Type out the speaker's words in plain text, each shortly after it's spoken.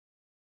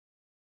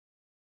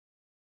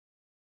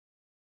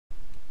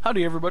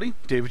Howdy everybody,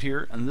 David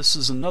here, and this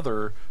is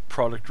another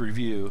product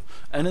review.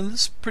 And in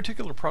this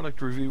particular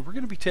product review, we're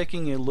going to be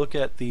taking a look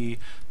at the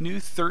new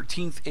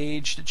 13th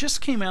Age that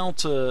just came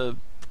out,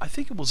 I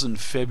think it was in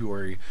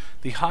February,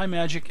 the High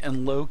Magic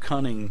and Low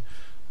Cunning,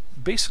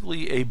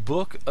 basically a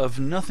book of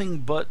nothing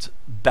but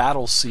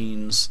battle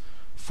scenes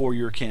for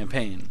your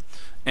campaign.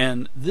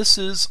 And this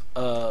is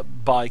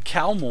by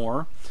Cal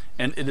Moore,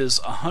 and it is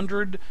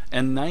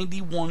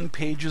 191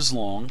 pages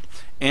long,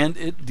 and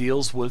it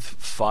deals with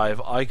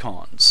 5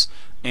 icons.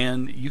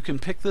 And you can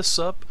pick this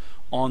up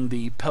on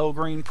the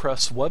Pelgrane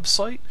Press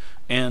website,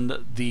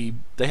 and they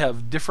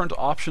have different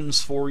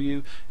options for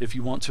you if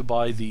you want to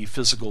buy the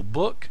physical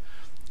book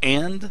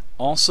and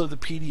also the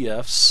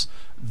PDFs.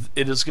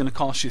 It is going to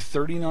cost you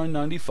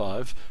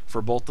 $39.95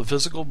 for both the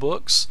physical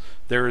books.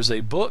 There is a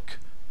book,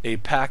 a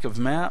pack of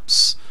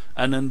maps,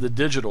 and then the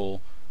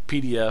digital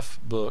PDF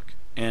book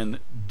and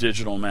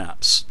digital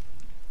maps.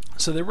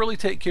 So they really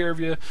take care of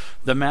you.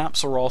 The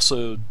maps are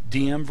also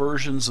DM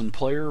versions and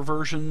player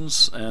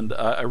versions, and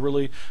I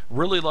really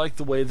like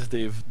the way that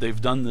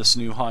they've done this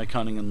new High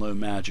Cunning and Low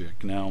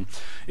Magic. Now,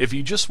 if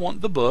you just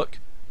want the book,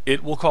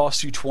 it will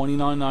cost you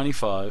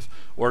 $29.95,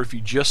 or if you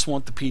just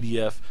want the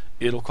PDF,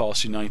 it'll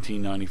cost you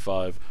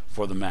 $19.95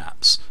 for the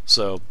maps.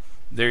 So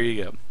there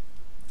you go.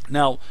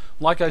 Now,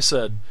 like I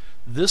said,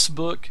 this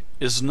book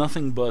is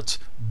nothing but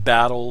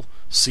battle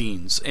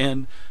scenes,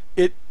 and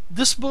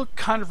this book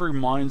kind of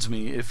reminds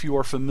me, if you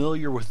are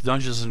familiar with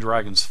Dungeons &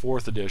 Dragons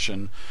 4th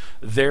edition,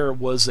 there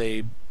was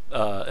an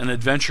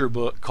adventure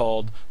book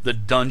called The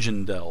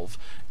Dungeon Delve,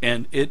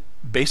 and it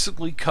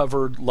basically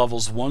covered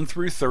levels 1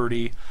 through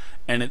 30,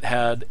 and it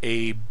had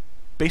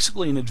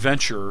basically an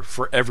adventure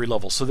for every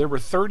level. So there were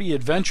 30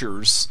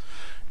 adventures,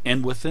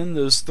 and within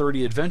those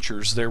 30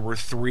 adventures there were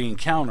 3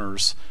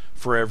 encounters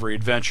for every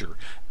adventure.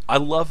 I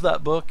love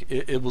that book.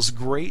 It was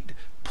great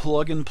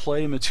plug and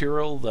play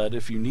material that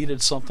if you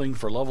needed something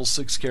for level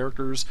 6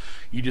 characters,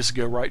 you just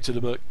go right to the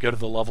book, go to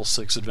the level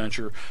 6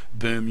 adventure,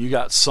 boom, you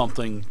got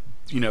something,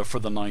 you know, for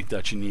the night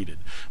that you needed.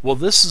 Well,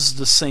 this is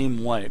the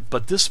same way,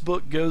 but this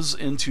book goes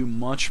into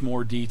much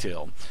more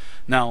detail.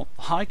 Now,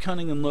 High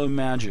Cunning and Low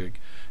Magic,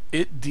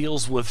 it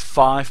deals with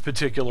 5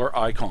 particular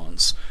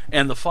icons,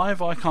 and the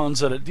 5 icons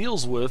that it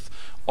deals with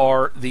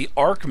are the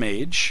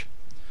Archmage,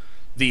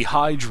 the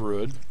High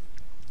Druid,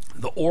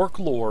 the Orc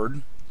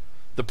Lord,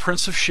 the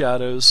Prince of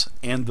Shadows,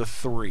 and the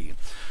 3.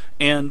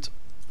 And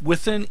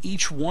within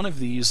each one of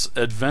these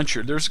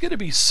adventures, there's going to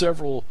be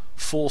several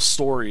full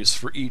stories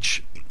for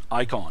each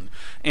icon.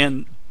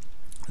 And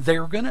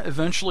they're going to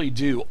eventually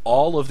do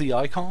all of the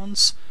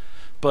icons,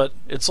 but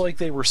it's like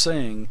they were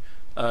saying,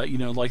 you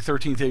know, like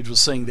 13th Age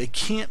was saying, they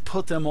can't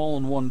put them all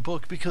in one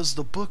book because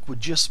the book would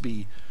just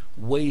be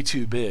way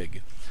too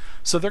big.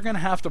 So they're going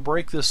to have to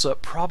break this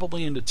up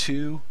probably into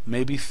 2,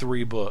 maybe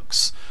 3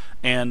 books.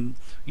 And,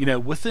 you know,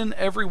 within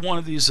every one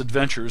of these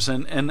adventures,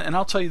 and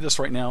I'll tell you this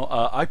right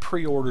now, I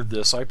pre-ordered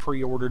this. I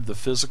pre-ordered the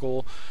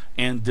physical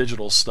and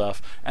digital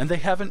stuff, and they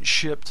haven't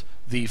shipped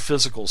the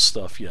physical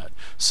stuff yet.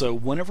 So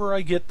whenever I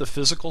get the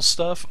physical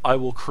stuff, I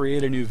will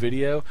create a new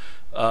video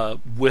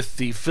with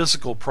the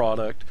physical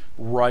product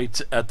right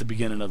at the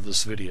beginning of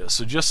this video.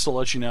 So just to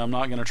let you know, I'm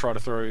not going to try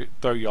to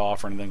throw you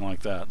off or anything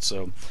like that.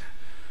 So,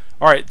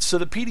 alright, so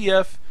the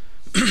PDF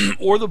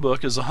or the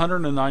book is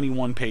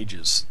 191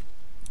 pages.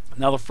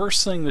 Now, the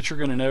first thing that you're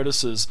going to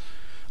notice is,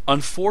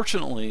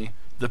 unfortunately,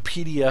 the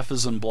PDF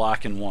is in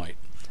black and white.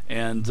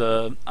 And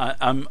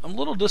I'm a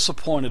little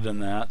disappointed in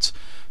that,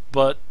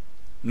 but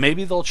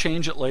maybe they'll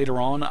change it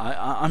later on.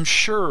 I'm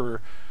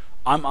sure,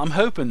 I'm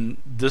hoping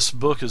this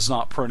book is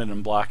not printed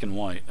in black and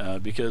white,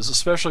 because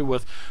especially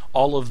with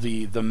all of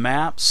the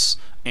maps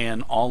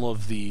and all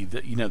of the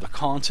you know, the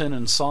content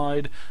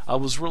inside, I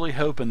was really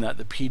hoping that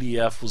the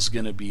PDF was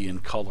going to be in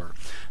color.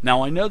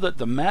 Now, I know that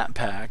the map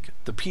pack,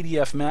 the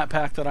PDF map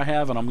pack that I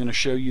have, and I'm going to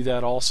show you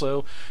that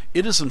also,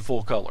 it is in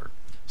full color.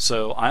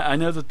 So I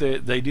know that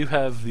they do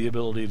have the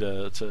ability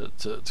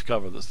to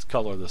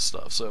color this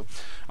stuff. So,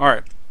 all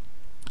right.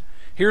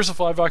 Here's the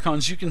 5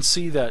 icons. You can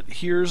see that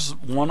here's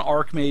one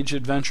Archmage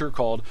adventure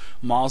called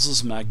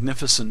Maz's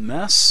Magnificent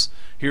Mess.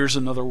 Here's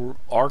another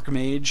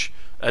Archmage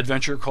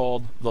adventure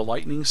called The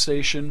Lightning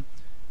Station.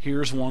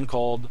 Here's one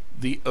called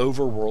The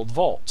Overworld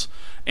Vault.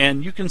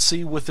 And you can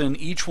see within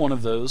each one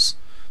of those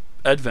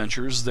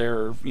adventures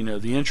there, you know,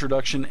 the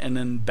introduction and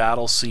then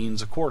battle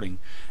scenes according.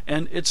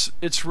 And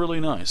it's really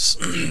nice.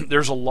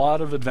 There's a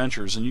lot of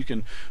adventures, and you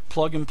can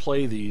plug and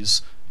play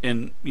these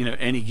in, you know,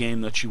 any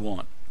game that you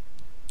want.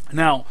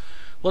 Now,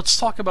 let's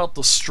talk about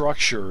the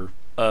structure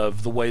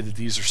of the way that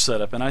these are set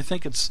up, and I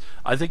think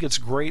it's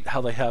great how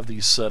they have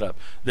these set up.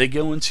 They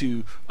go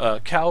into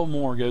Cal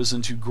Moore goes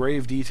into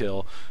grave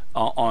detail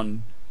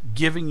on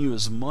giving you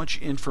as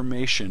much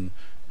information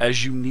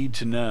as you need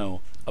to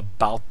know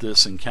about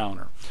this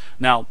encounter.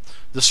 Now,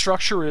 the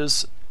structure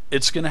is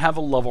it's going to have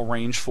a level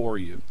range for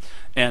you.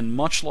 And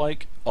much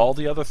like all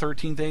the other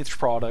 13th Age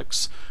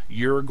products,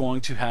 you're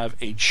going to have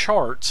a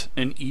chart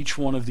in each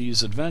one of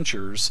these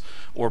adventures,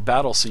 or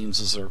battle scenes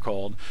as they're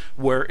called,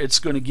 where it's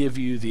going to give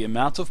you the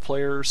amount of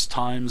players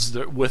times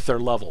with their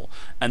level.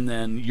 And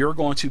then you're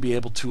going to be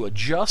able to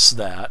adjust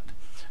that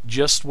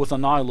just with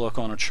an eye look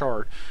on a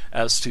chart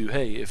as to,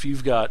 hey, if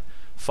you've got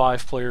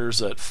 5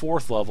 players at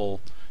 4th level,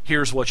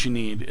 here's what you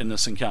need in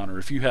this encounter.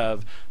 If you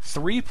have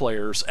 3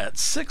 players at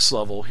 6th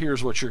level,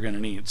 here's what you're going to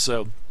need.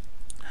 So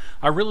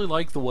I really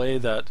like the way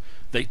that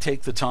they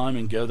take the time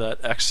and go that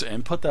extra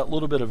and put that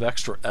little bit of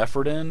extra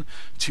effort in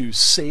to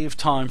save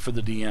time for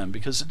the DM,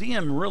 because the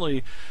DM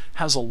really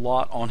has a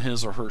lot on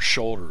his or her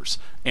shoulders,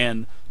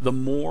 and the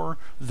more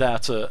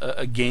that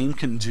a game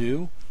can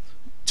do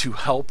to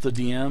help the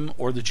DM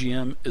or the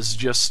GM is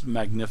just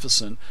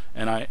magnificent,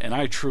 and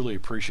I truly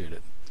appreciate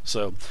it.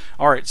 So,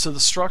 alright, so the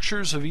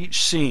structures of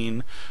each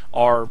scene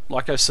are,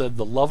 like I said,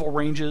 the level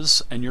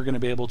ranges, and you're going to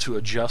be able to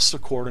adjust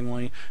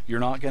accordingly. You're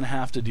not going to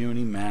have to do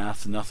any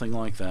math, nothing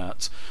like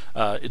that.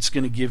 It's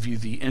going to give you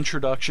the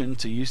introduction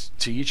to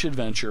each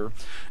adventure,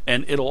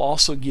 and it'll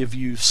also give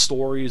you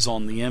stories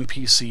on the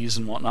NPCs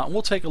and whatnot.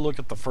 We'll take a look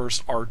at the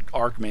first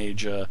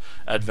Archmage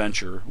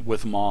adventure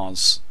with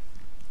Moz.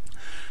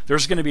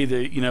 There's going to be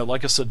the,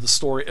 like I said, the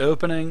story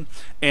opening,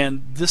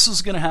 and this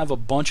is going to have a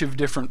bunch of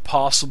different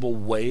possible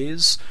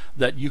ways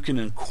that you can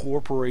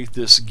incorporate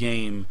this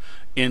game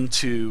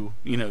into,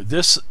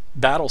 this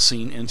battle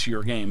scene into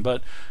your game.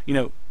 But,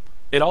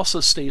 it also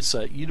states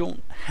that you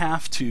don't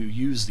have to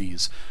use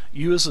these.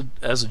 You as a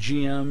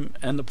GM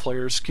and the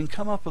players can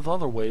come up with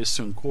other ways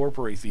to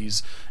incorporate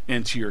these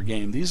into your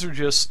game. These are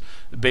just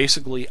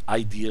basically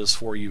ideas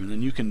for you, and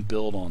then you can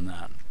build on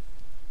that.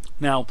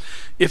 Now,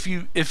 if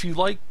you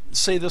like,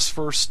 say this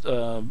first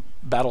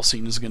battle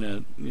scene is going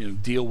to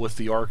deal with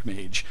the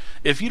Archmage.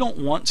 If you don't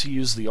want to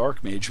use the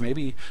Archmage,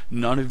 maybe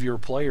none of your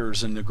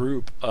players in the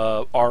group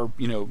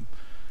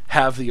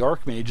have the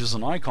Archmage as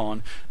an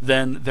icon,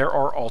 then there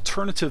are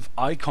alternative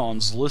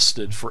icons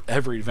listed for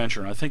every adventure,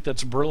 and I think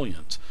that's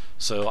brilliant.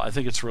 So I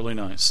think it's really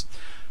nice.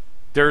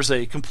 There's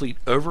a complete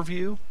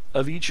overview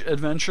of each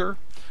adventure,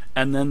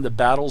 and then the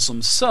battles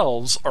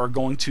themselves are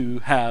going to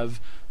have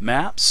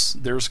maps.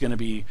 There's going to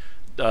be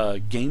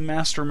game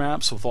master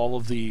maps with all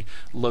of the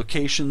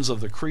locations of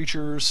the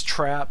creatures,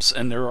 traps,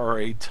 and there are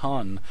a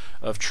ton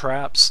of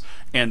traps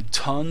and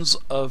tons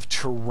of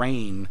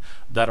terrain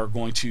that are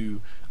going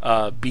to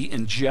be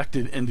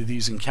injected into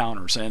these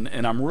encounters, and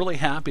I'm really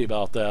happy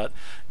about that.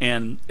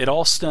 And it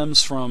all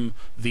stems from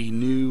the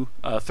new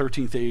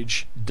 13th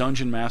Age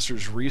Dungeon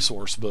Master's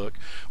resource book,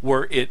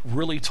 where it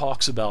really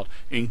talks about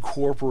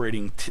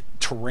incorporating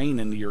terrain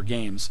into your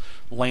games,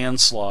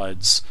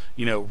 landslides,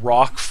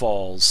 rock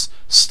falls,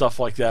 stuff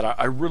like that.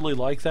 I really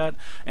like that,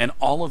 and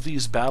all of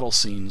these battle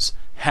scenes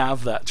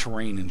have that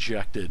terrain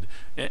injected,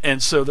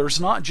 and so there's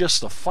not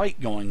just a fight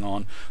going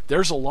on,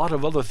 there's a lot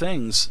of other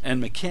things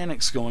and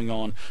mechanics going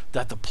on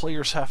that the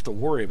players have to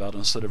worry about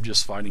instead of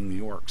just fighting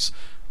the orcs.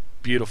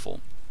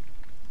 Beautiful.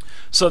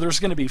 So there's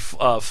going to be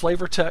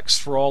flavor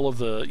text for all of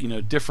the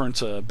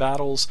different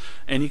battles,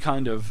 any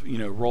kind of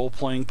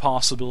role-playing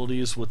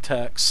possibilities with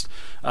text.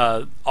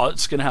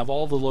 It's going to have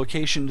all the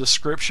location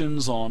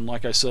descriptions on,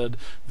 like I said,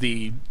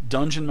 the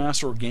Dungeon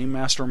Master or Game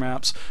Master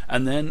maps,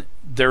 and then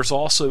there's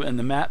also in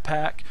the map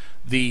pack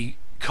the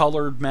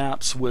colored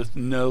maps with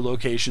no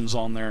locations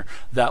on there.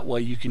 That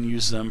way you can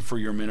use them for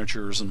your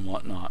miniatures and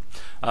whatnot.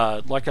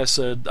 Like I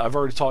said, I've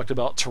already talked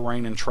about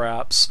terrain and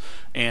traps,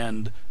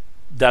 and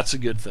that's a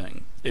good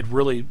thing. It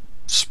really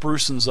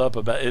spruces up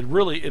it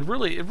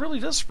really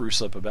does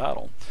spruce up a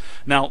battle.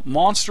 Now,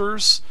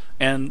 monsters,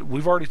 and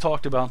we've already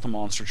talked about the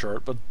monster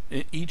chart, but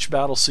each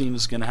battle scene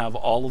is going to have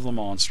all of the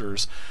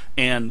monsters,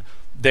 and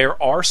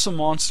there are some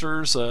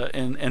monsters,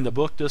 and the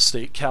book does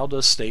state, Cal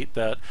does state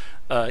that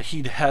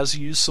he has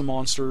used some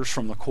monsters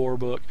from the core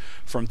book,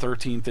 from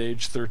 13th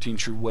Age, 13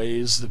 True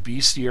Ways, the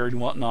Bestiary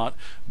and whatnot,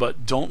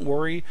 but don't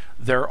worry,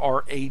 there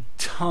are a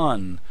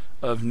ton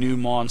of new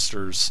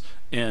monsters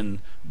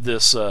in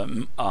this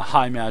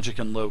High Magic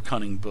and Low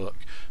Cunning book.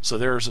 So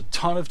there's a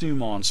ton of new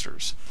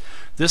monsters.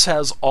 This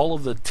has all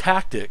of the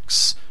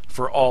tactics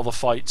for all the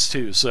fights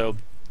too. So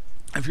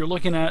if you're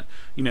looking at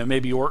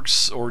maybe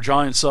orcs or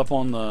giants up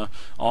on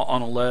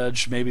a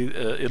ledge, maybe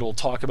it'll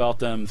talk about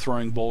them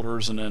throwing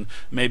boulders, and then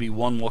maybe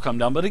one will come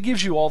down, but it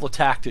gives you all the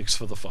tactics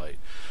for the fight,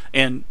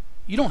 and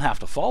you don't have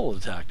to follow the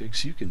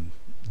tactics. You can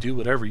do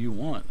whatever you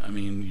want. I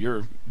mean,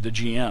 you're the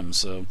GM.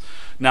 So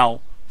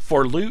now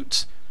for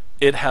loot,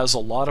 it has a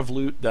lot of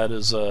loot that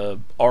is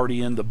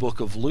already in the Book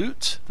of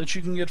Loot that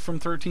you can get from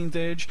 13th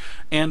Age,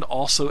 and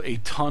also a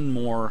ton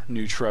more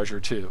new treasure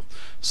too.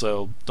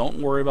 So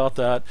don't worry about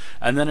that.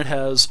 And then it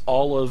has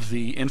all of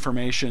the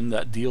information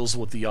that deals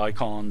with the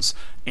icons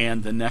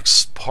and the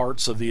next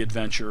parts of the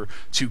adventure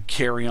to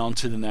carry on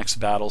to the next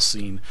battle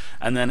scene.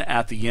 And then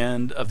at the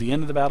end of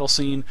the battle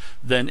scene,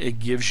 then it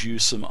gives you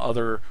some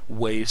other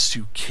ways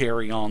to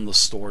carry on the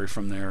story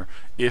from there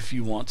if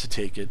you want to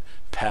take it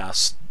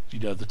past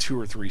the 2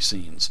 or 3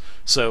 scenes.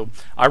 So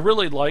I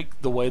really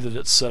like the way that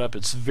it's set up.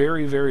 It's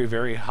very, very,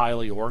 very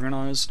highly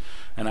organized,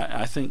 and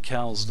I think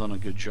Cal's done a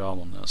good job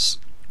on this.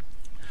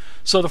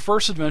 So the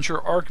first adventure,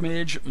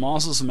 Archmage,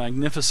 Maz's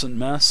Magnificent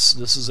Mess.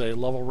 This is a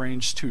level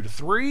range 2 to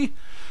 3,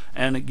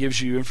 and it gives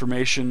you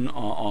information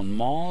on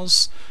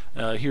Maz.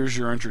 Here's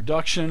your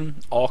introduction,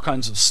 all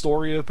kinds of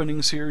story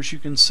openings here, as you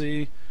can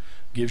see.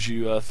 Gives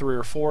you 3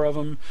 or 4 of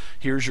them.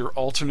 Here's your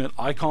alternate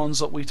icons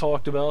that we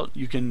talked about.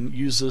 You can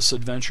use this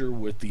adventure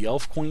with the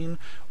Elf Queen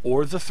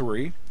or the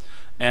 3.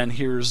 And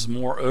here's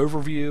more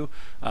overview,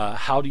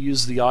 how to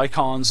use the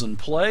icons in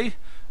play.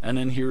 And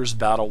then here's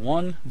Battle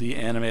 1, the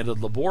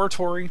animated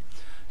laboratory.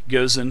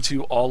 Goes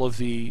into all of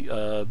the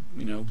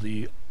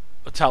the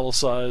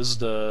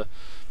italicized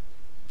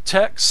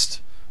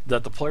text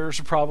that the players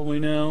should probably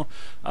know,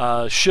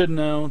 should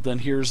know. Then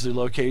here's the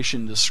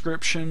location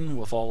description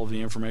with all of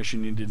the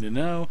information you need to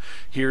know.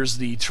 Here's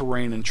the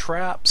terrain and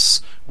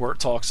traps, where it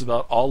talks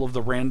about all of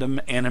the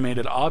random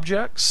animated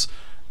objects.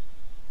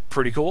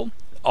 Pretty cool.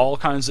 All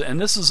kinds of,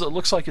 and this is, it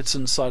looks like it's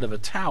inside of a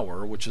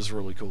tower, which is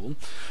really cool.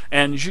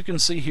 And as you can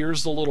see,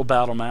 here's the little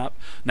battle map.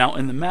 Now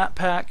in the map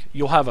pack,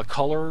 you'll have a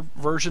color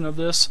version of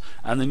this,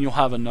 and then you'll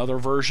have another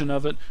version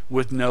of it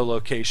with no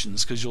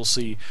locations, because you'll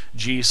see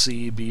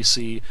GC,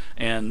 BC,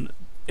 and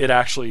it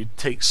actually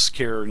takes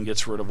care and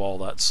gets rid of all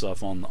that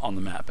stuff on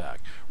the map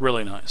pack.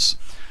 Really nice.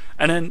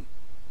 And then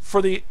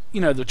for the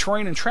the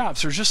terrain and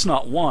traps, there's just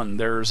not one.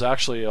 There's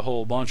actually a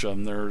whole bunch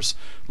of them.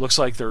 Looks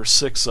like there's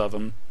 6 of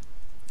them.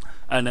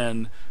 And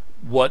then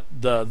what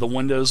the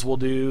windows will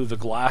do, the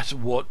glass,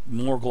 what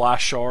more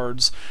glass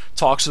shards,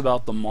 talks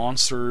about the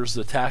monsters,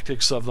 the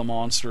tactics of the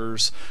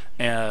monsters,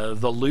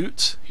 the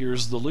loot.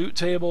 Here's the loot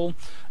table,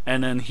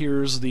 and then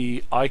here's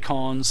the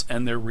icons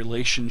and their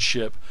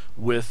relationship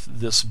with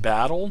this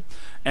battle.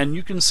 And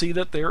you can see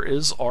that there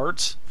is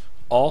art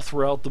all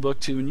throughout the book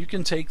too, and you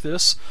can take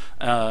this,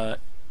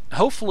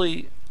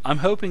 hopefully, I'm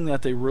hoping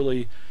that they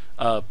really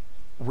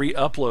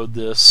re-upload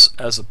this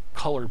as a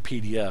colored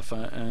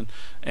PDF,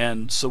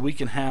 and so we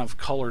can have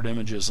colored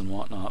images and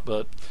whatnot.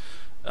 But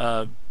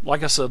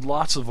like I said,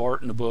 lots of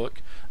art in the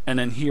book. And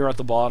then here at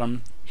the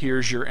bottom,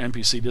 here's your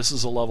NPC. This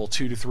is a level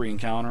 2 to 3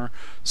 encounter,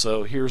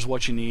 so here's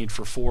what you need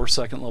for 4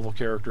 second level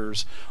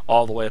characters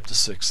all the way up to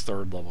 6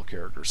 third level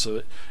characters.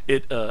 So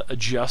it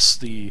adjusts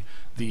the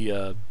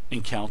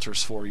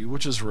encounters for you,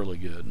 which is really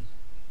good.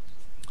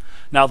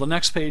 Now the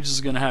next page is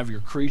going to have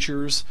your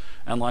creatures,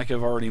 and like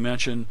I've already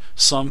mentioned,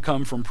 some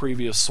come from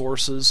previous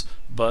sources,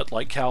 but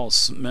like Cal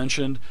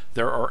mentioned,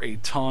 there are a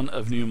ton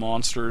of new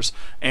monsters,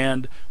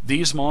 and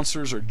these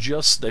monsters are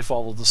they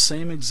follow the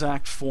same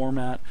exact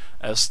format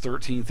as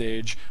 13th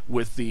Age,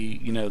 with the,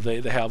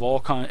 they have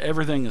all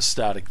everything is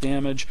static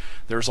damage.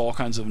 There's all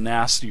kinds of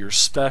nastier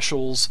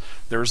specials.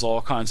 There's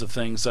all kinds of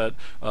things that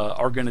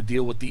are going to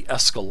deal with the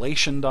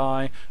escalation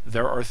die.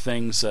 There are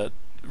things that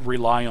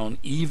rely on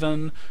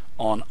even,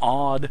 on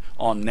odd,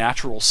 on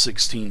natural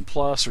 16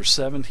 plus or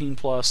 17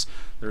 plus.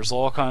 There's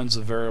all kinds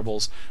of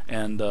variables,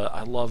 and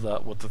I love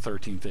that with the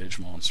 13th Age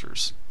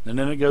monsters. And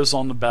then it goes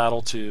on to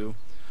Battle 2,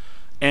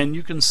 and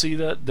you can see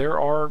that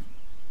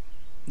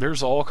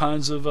there's all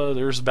kinds of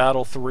there's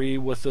Battle 3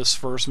 with this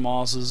first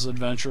Maz's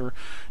adventure,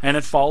 and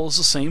it follows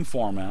the same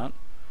format.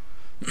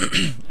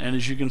 And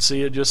as you can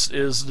see, it just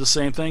is the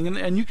same thing,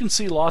 and you can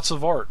see lots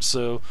of art.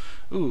 So,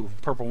 ooh,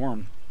 purple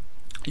worm.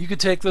 You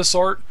could take this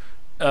art,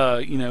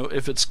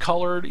 if it's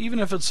colored, even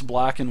if it's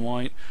black and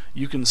white,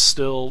 you can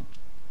still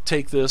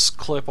take this,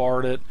 clip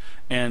art it,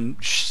 and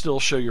still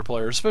show your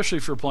players, especially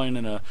if you're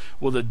playing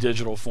with a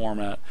digital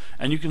format.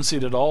 And you can see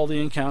that all the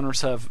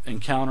encounters have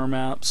encounter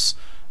maps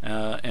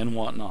and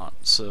whatnot.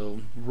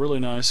 So really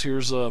nice.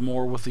 Here's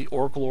more with the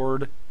Orc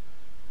Lord.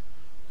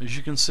 As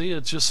you can see,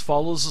 it just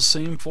follows the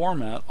same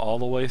format all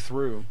the way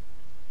through.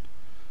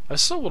 I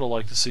still would have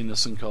liked to see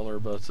this in color,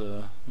 but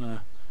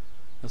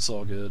that's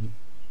all good.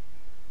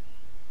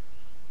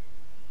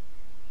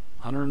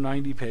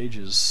 190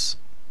 pages,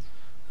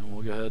 and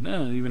we'll go ahead,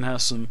 and it even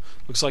has some,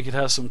 looks like it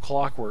has some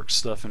clockwork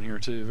stuff in here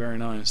too. Very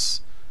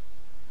nice.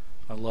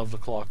 I love the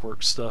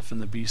clockwork stuff in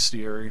the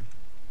bestiary.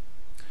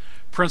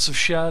 Prince of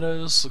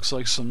Shadows, looks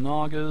like some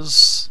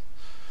Nagas,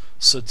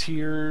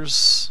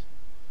 Satyrs.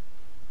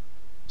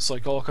 It's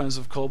like all kinds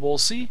of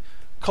kobolds. See,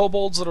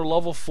 kobolds that are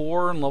level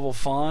 4 and level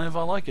 5,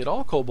 I like it.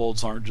 All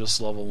kobolds aren't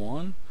just level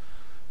 1.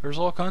 There's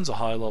all kinds of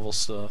high level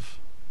stuff.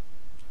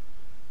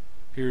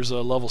 Here's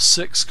a level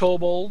 6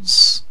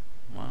 kobolds.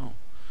 Wow.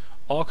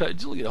 Look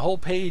at a whole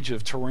page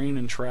of terrain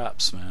and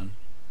traps, man.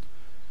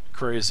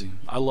 Crazy.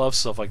 I love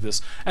stuff like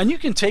this. And you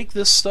can take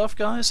this stuff,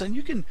 guys, and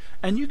you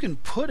can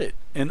put it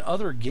in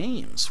other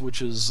games,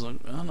 which is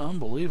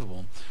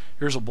unbelievable.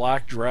 Here's a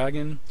black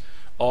dragon.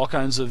 All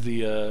kinds of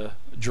the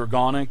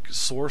dragonic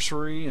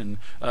sorcery and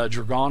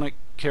dragonic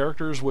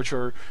characters, which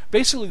are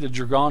basically, the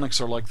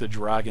dragonics are like the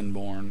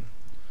dragonborn.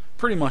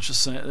 Pretty much the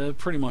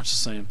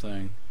same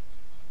thing.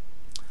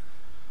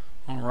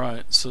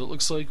 Alright, so it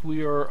looks like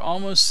we are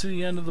almost to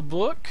the end of the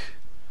book.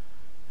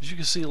 As you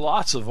can see,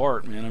 lots of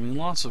art, man. I mean,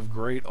 lots of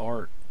great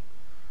art.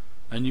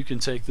 and you can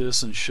take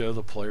this and show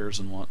the players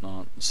and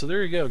whatnot. So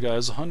there you go,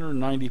 guys,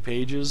 190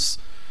 pages.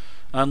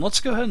 And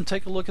let's go ahead and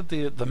take a look at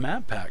the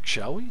map pack,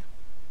 shall we?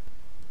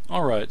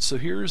 Alright, so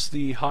here's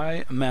the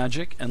High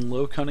Magic and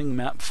Low Cunning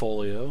map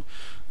folio.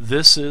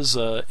 This is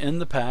in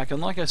the pack,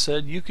 and like I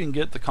said, you can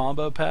get the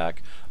combo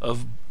pack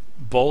of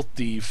both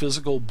the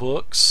physical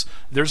books.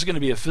 There's going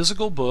to be a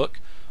physical book,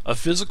 a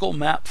physical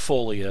map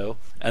folio,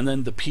 and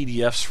then the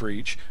PDFs for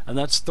each, and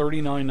that's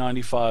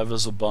 $39.95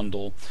 as a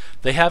bundle.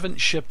 They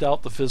haven't shipped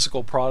out the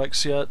physical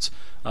products yet.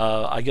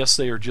 I guess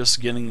they are just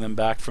getting them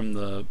back from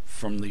the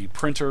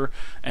printer,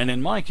 and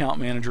in my account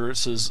manager it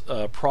says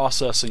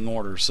processing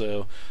order,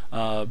 so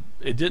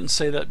it didn't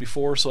say that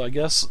before, so I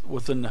guess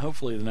within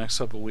hopefully the next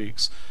couple of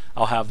weeks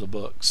I'll have the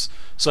books.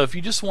 So if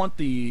you just want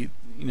the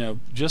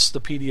just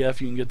the PDF,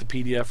 you can get the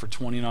PDF for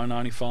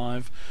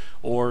 $29.95,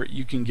 or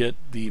you can get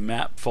the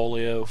map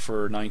folio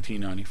for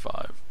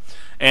 $19.95.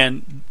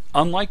 And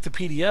unlike the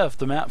PDF,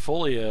 the map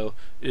folio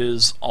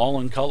is all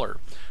in color.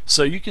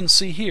 So you can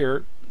see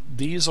here,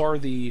 these are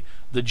the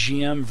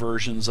GM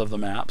versions of the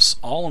maps,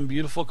 all in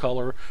beautiful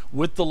color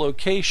with the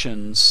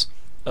locations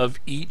of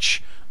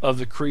each of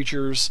the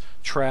creatures,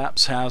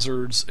 traps,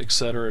 hazards,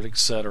 etc.,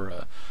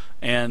 etc.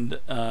 And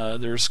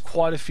there's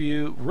quite a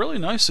few really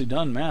nicely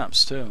done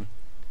maps too.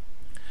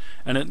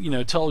 And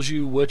it tells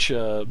you which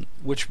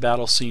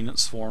battle scene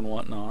it's for and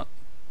whatnot.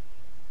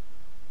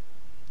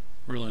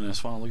 Really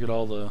nice. Wow, look at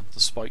all the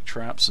spike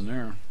traps in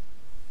there.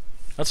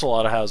 That's a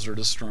lot of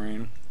hazardous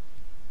terrain.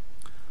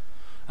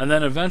 And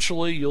then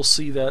eventually you'll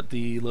see that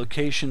the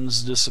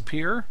locations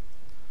disappear,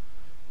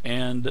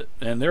 and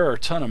there are a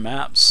ton of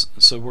maps.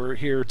 So we're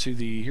here to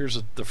here's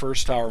the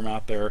first tower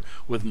map there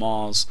with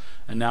Moz,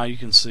 and now you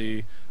can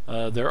see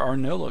there are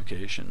no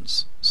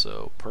locations.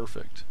 So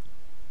perfect.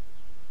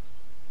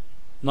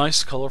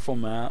 Nice colorful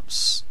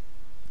maps,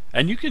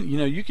 and you can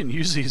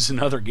use these in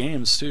other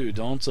games too.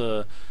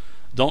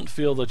 Don't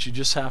feel that you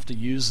just have to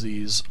use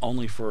these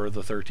only for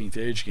the 13th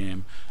Age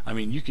game. I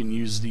mean, you can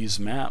use these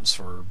maps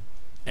for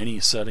any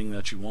setting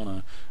that you want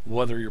to,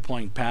 whether you're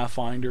playing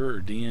Pathfinder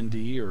or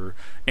D&D or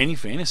any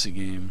fantasy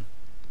game.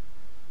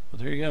 But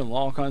there you go,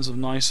 all kinds of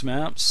nice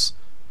maps,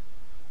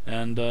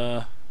 and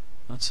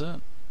that's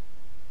it.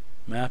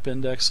 Map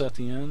index at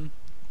the end,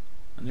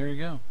 and there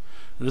you go.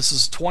 This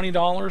is $20,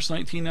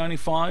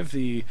 $19.95.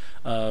 The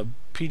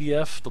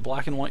PDF, the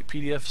black and white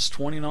PDF, is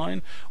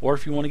 $29. Or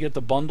if you want to get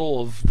the bundle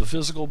of the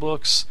physical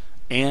books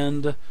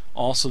and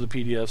also the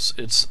PDFs,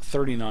 it's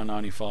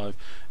 $39.95.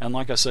 And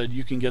like I said,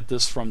 you can get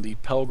this from the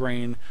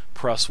Pelgrane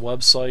Press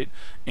website.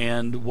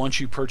 And once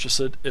you purchase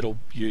it,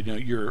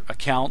 your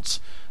account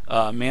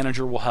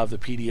manager will have the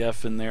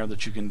PDF in there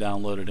that you can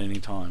download at any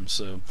time.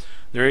 So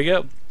there you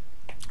go.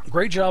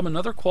 Great job,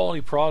 another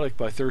quality product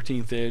by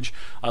 13th Age.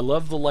 I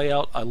love the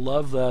layout. I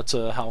love that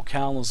how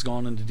Cal has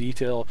gone into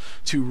detail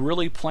to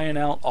really plan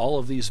out all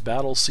of these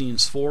battle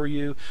scenes for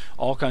you,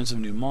 all kinds of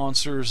new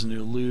monsters,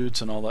 new loot,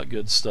 and all that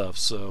good stuff.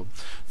 So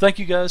thank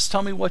you guys.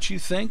 Tell me what you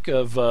think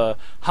of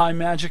High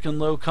Magic and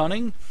Low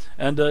Cunning,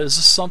 and is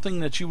this something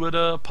that you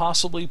would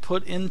possibly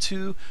put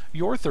into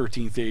your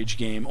 13th Age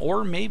game,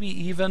 or maybe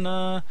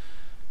even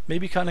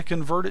maybe kind of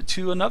convert it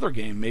to another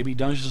game, maybe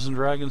Dungeons and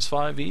Dragons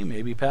 5e,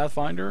 maybe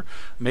Pathfinder,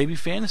 maybe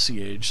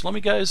Fantasy Age. Let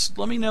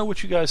me know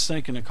what you guys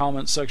think in the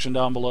comments section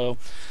down below.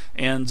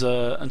 And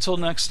until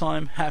next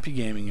time, happy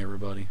gaming,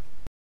 everybody.